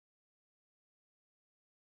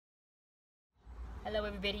Hello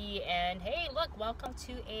everybody, and hey look, welcome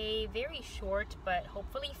to a very short but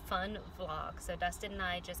hopefully fun vlog. So Dustin and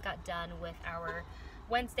I just got done with our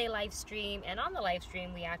Wednesday live stream, and on the live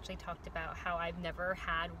stream we actually talked about how I've never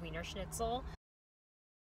had Wienerschnitzel.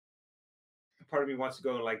 Part of me wants to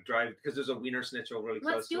go and like drive because there's a Wienerschnitzel really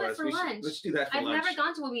close to us. Let's do it for lunch. Let's do that for lunch. I've never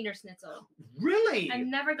gone to a Wienerschnitzel. Really? I've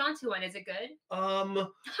never gone to one. Is it good?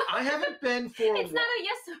 I haven't been for It's not a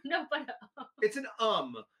yes or no, but it's an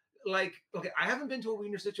like, okay, I haven't been to a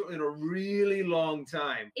Wienerschnitzel in a really long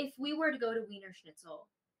time. If we were to go to Wienerschnitzel,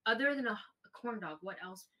 other than a corn dog, what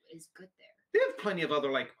else is good there? They have plenty of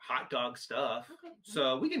other like hot dog stuff. Okay.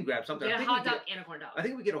 So we can grab something. Yeah, a hot dog and a corn dog. I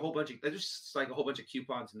think we get a whole bunch of, there's just like a whole bunch of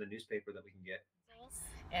coupons in the newspaper that we can get.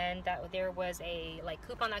 And that there was a like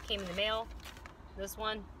coupon that came in the mail, this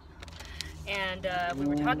one. And we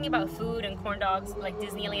were talking about food and corn dogs, like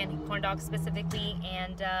Disneyland corn dogs specifically,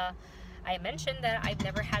 and I mentioned that I've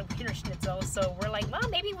never had Wienerschnitzel, so we're like, well,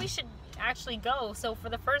 maybe we should actually go. So for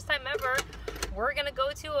the first time ever, we're gonna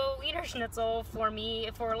go to a Wienerschnitzel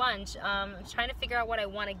for lunch. I'm trying to figure out what I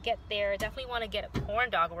want to get there. Definitely want to get a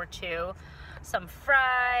corn dog or two, some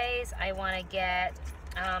fries. I want to get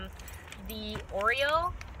the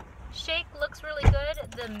Oreo shake, looks really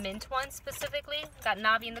good. The mint one specifically. Got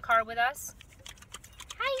Navi in the car with us.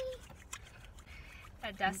 Hi.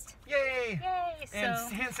 Dust. Yay! Yay! So,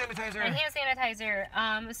 and hand sanitizer. And hand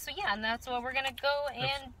sanitizer. So yeah, and that's what we're gonna go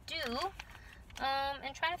and do.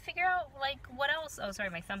 And try to figure out like what else. Oh, sorry,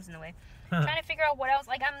 my thumb's in the way. Trying to figure out what else.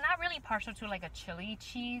 Like, I'm not really partial to like a chili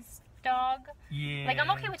cheese dog. Yeah. Like, I'm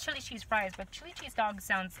okay with chili cheese fries, but chili cheese dog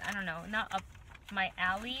sounds, I don't know, not up my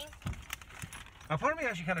alley. Part of me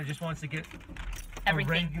actually kind of just wants to get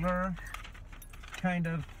everything. A regular kind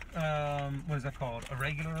of what is that called? A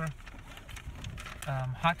regular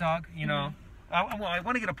hot dog, you know. I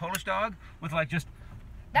want to get a Polish dog with like just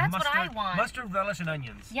that's mustard, what I want. Mustard, relish, and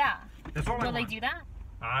onions. Yeah. That's all I want. Will they do that?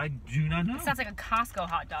 I do not know. It sounds like a Costco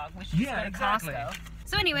hot dog. We should just go to exactly. Costco.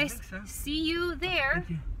 So anyways, so. See you there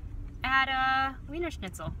at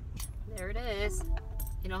Wienerschnitzel. There it is.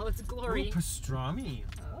 In all its glory. Ooh, pastrami.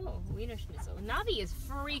 Oh, Wienerschnitzel. Navi is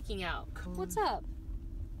freaking out. What's up?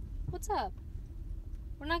 What's up?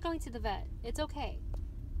 We're not going to the vet. It's okay.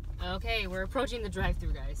 Okay, we're approaching the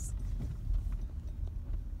drive-thru, guys.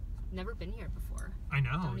 Never been here before. I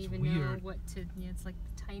know. Don't it's even weird. know what to. Yeah, it's like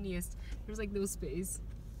the tiniest. There's like no space.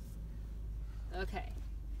 Okay.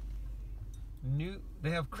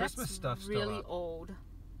 They have Christmas stuff still really up. Old.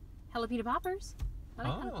 Jalapeno poppers. I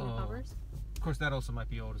like jalapeno poppers. Of course, that also might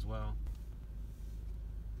be old as well.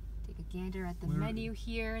 Take a gander at the menu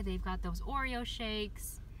here. They've got those Oreo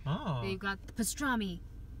shakes. Oh. They've got the pastrami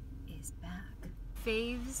is back.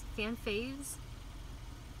 Faves, fan faves.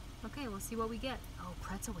 Okay, we'll see what we get. Oh,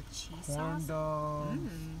 pretzel with cheese sauce. Corn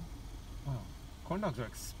dogs. Oh, corn dogs are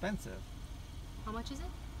expensive. How much is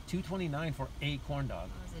it? $2.29 for a corn dog.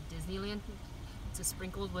 Oh, is it Disneyland? It's a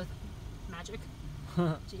sprinkled with magic.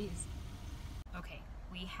 Jeez. Okay,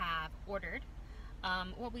 we have ordered.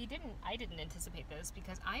 Well, I didn't anticipate this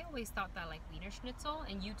because I always thought that like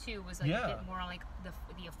Wienerschnitzel and you too was like a bit more on like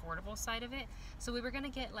the affordable side of it. So we were gonna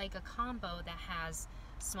get like a combo that has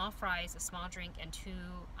small fries, a small drink, and 2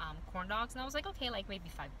 corn dogs. And I was like, okay, like maybe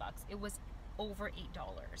 $5. It was over $8.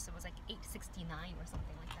 It was like $8.69 or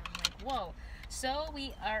something like that. I'm like, whoa. So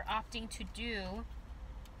we are opting to do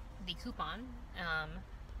the coupon.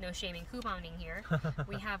 No shaming couponing here.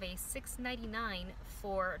 We have a $6.99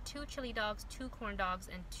 for 2 chili dogs, 2 corn dogs,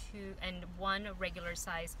 and 1 regular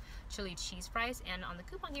size chili cheese fries. And on the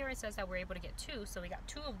coupon here it says that we're able to get 2, so we got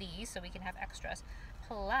 2 of these so we can have extras.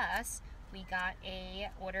 Plus we got a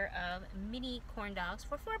order of mini corn dogs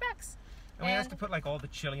for $4. And we have to put like all the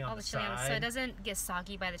chili on the side. So it doesn't get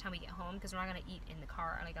soggy by the time we get home, because we're not gonna eat in the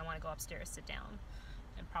car. Like, I want to go upstairs, sit down,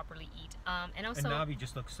 and properly eat. And also, and Navi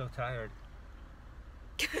just looks so tired.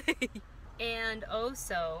 And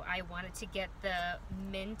also, I wanted to get the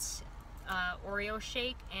mint Oreo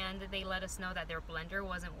shake, and they let us know that their blender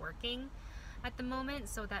wasn't working at the moment,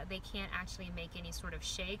 so that they can't actually make any sort of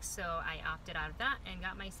shake. So I opted out of that and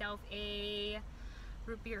got myself a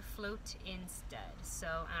root beer float instead. So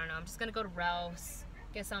I don't know, I'm just gonna go to Ralph's,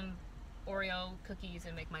 get some Oreo cookies,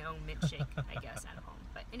 and make my own mint shake, I guess, at home.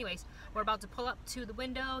 But anyways, we're about to pull up to the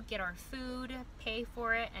window, get our food, pay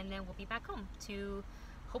for it, and then we'll be back home to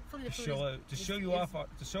hopefully the food to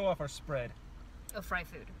show off our spread of fried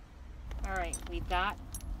food. All right, we've got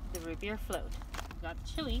the root beer float. We've got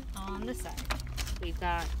the chili on the side. We've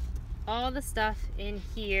got all the stuff in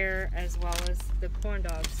here, as well as the corn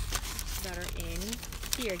dogs that are in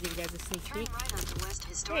here. Give you guys a sneak peek.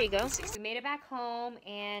 There you go. We made it back home,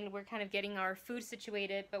 and we're kind of getting our food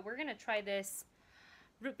situated, but we're gonna try this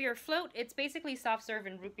root beer float. It's basically soft serve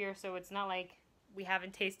and root beer, so it's not like we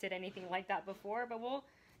haven't tasted anything like that before, but we'll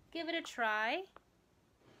give it a try.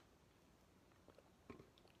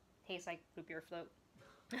 Tastes like root beer float.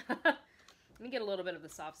 Let me get a little bit of the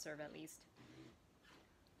soft serve at least.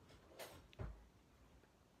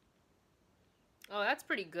 Oh, that's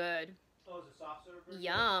pretty good. Oh, is it soft serve?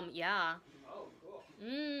 Yum, yeah. Oh, cool.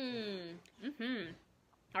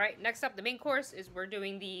 All right, next up, the main course is we're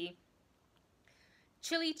doing the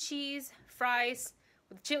chili cheese fries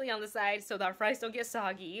with chili on the side so that our fries don't get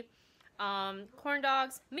soggy. Corn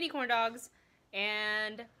dogs, mini corn dogs,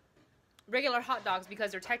 and regular hot dogs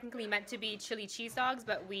because they're technically meant to be chili cheese dogs,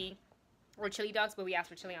 or chili dogs, but we asked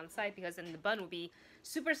for chili on the side because then the bun would be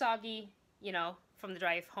super soggy, you know, from the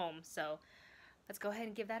drive home. So let's go ahead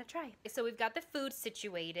and give that a try. So we've got the food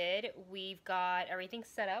situated. We've got everything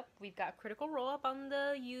set up. We've got Critical Role up on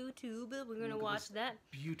the YouTube. We're going to watch that.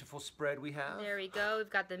 Beautiful spread we have. There we go. We've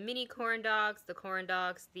got the mini corn dogs,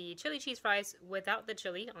 the chili cheese fries without the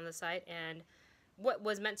chili on the side, and what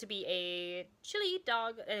was meant to be a chili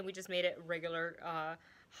dog, and we just made it regular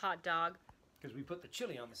hot dog. Because we put the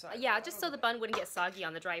chili on the side. Yeah, just so the bun wouldn't get soggy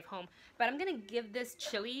on the drive home. But I'm going to give this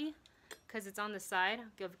chili, because it's on the side,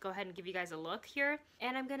 go ahead and give you guys a look here.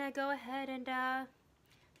 And I'm going to go ahead and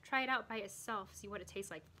try it out by itself, see what it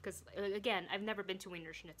tastes like. Because, again, I've never been to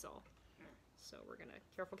Wienerschnitzel. So we're going to,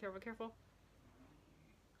 careful, careful, careful.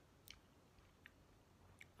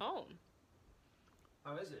 Oh.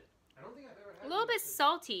 How is it? I don't think I've ever had A little bit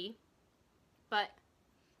salty, but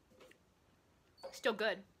still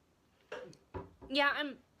good. Yeah,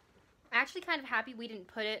 I'm actually kind of happy we didn't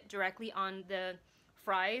put it directly on the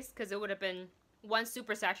fries because it would have been, one,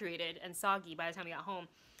 super saturated and soggy by the time we got home,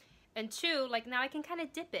 and two, like, now I can kind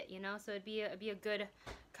of dip it, you know, so it'd be a good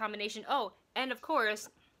combination. Oh, and of course,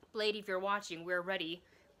 Blade, if you're watching, we're ready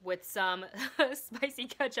with some spicy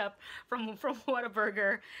ketchup from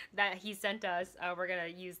Whataburger that he sent us. We're gonna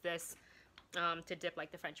use this to dip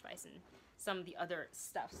like the French fries and some of the other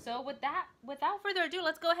stuff. So with that, without further ado,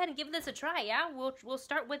 let's go ahead and give this a try. Yeah, we'll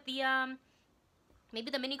start with the maybe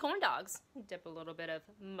the mini corn dogs. Dip a little bit of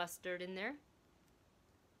mustard in there.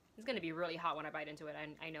 It's gonna be really hot when I bite into it.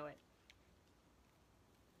 I know it.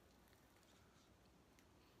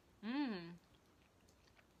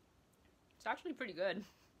 It's actually pretty good.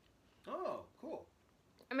 Oh, cool.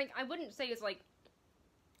 I mean, I wouldn't say it's like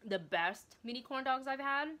the best mini corn dogs I've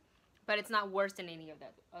had, but it's not worse than any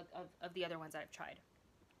of the other ones I've tried.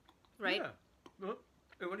 Right? Yeah. Well,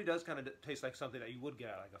 it really does kind of taste like something that you would get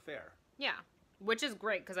at like a fair. Yeah. Which is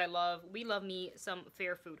great because we love me some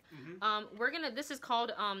fair food. This is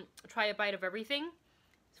called try a bite of everything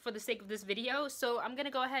for the sake of this video. So I'm gonna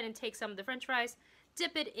go ahead and take some of the French fries,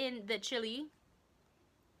 dip it in the chili.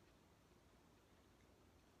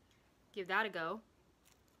 Give that a go.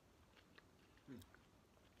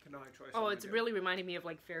 Can I try some? Oh, it's really reminding me of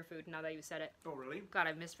like fair food now that you said it. Oh, really? God,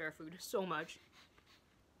 I miss fair food so much.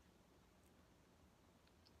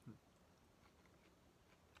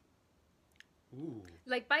 Ooh.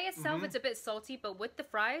 Like by itself, it's a bit salty, but with the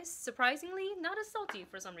fries, surprisingly, not as salty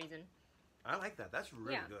for some reason. I like that. That's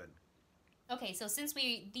really good. Okay, so since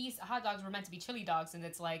these hot dogs were meant to be chili dogs, and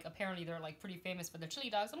it's like apparently they're like pretty famous for their chili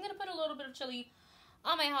dogs, I'm gonna put a little bit of chili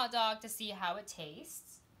on my hot dog to see how it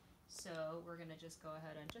tastes. So we're gonna just go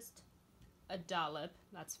ahead and just a dollop.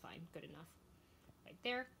 That's fine, good enough. Right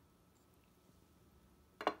there.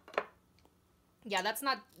 Yeah, that's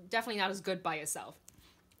definitely not as good by itself.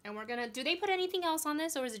 And we're gonna, do they put anything else on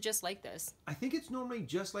this, or is it just like this? I think it's normally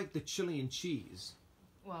just like the chili and cheese.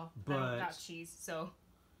 Well, I don't got cheese, so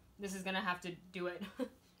this is gonna have to do it.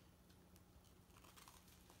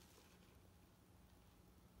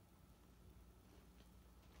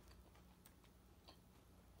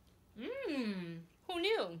 Who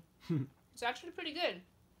knew? It's actually pretty good.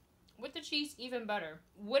 With the cheese, even better.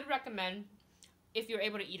 Would recommend if you're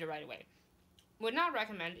able to eat it right away. Would not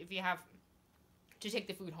recommend if you have to take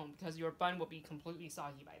the food home because your bun will be completely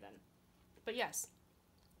soggy by then. But yes,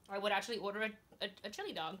 I would actually order a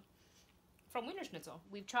chili dog from Wienerschnitzel.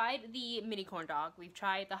 We've tried the mini corn dog. We've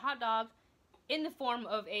tried the hot dog in the form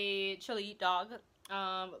of a chili dog.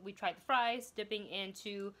 We tried the fries, dipping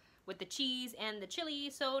into with the cheese and the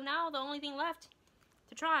chili. So now the only thing left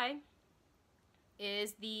to try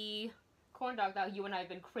is the corn dog that you and I have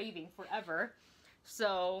been craving forever.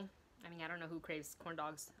 So, I mean, I don't know who craves corn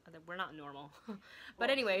dogs. We're not normal.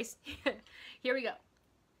 But anyways, here we go.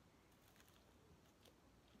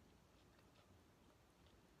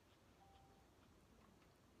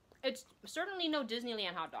 It's certainly no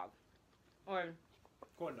Disneyland hot dog. Or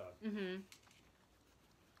corn dog.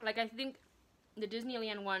 Like, I think the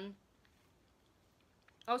Disneyland one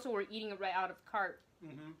Also, we're eating it right out of the cart.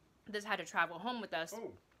 Mm-hmm. This had to travel home with us.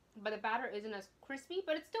 Oh. But the batter isn't as crispy,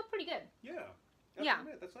 but it's still pretty good. Yeah. Yeah.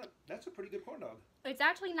 That's a pretty good corn dog. It's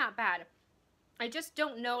actually not bad. I just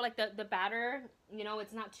don't know, like, the batter, you know,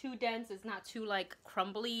 it's not too dense. It's not too, like,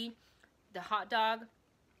 crumbly. The hot dog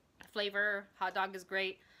flavor, hot dog is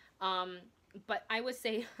great. But I would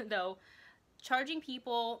say, though, charging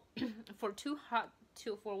people for two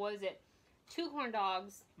corn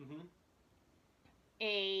dogs, Mm-hmm.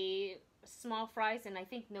 a small fries, and I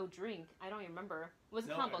think no drink. I don't even remember. It was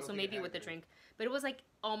a combo, so maybe with the drink. But it was like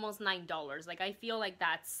almost $9. Like, I feel like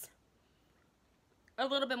that's a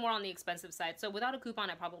little bit more on the expensive side. So without a coupon,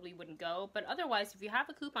 I probably wouldn't go. But otherwise, if you have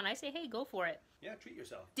a coupon, I say, hey, go for it. Yeah, treat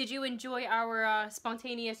yourself. Did you enjoy our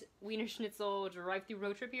spontaneous Wienerschnitzel drive-through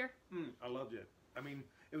road trip here? I loved it. I mean,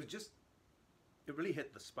 it really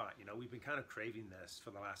hit the spot, you know. We've been kind of craving this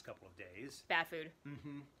for the last couple of days. Bad food.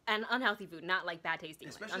 Mm-hmm. And unhealthy food, not like bad tasting.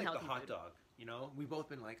 Especially like the hot dog, you know. We've both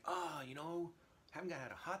been like, oh, you know, haven't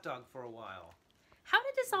had a hot dog for a while. How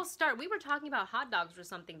did this all start? We were talking about hot dogs or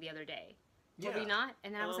something the other day. Were we not?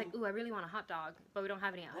 And then I was like, ooh, I really want a hot dog, but we don't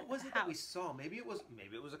have any. What was it that we saw? Maybe it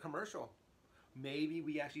was a commercial. Maybe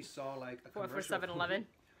we actually saw like a commercial for 7-Eleven.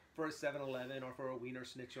 For a 7-Eleven or for a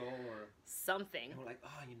Wienerschnitzel or something. And we're like,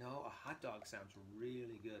 oh, you know, a hot dog sounds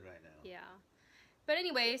really good right now. Yeah. But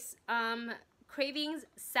anyways, cravings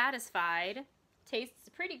satisfied. Tastes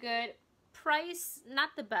pretty good. Price, not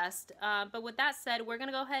the best. But with that said, we're going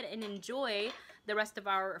to go ahead and enjoy the rest of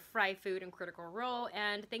our fried food in Critical Role.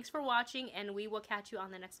 And thanks for watching, and we will catch you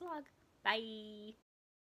on the next vlog. Bye.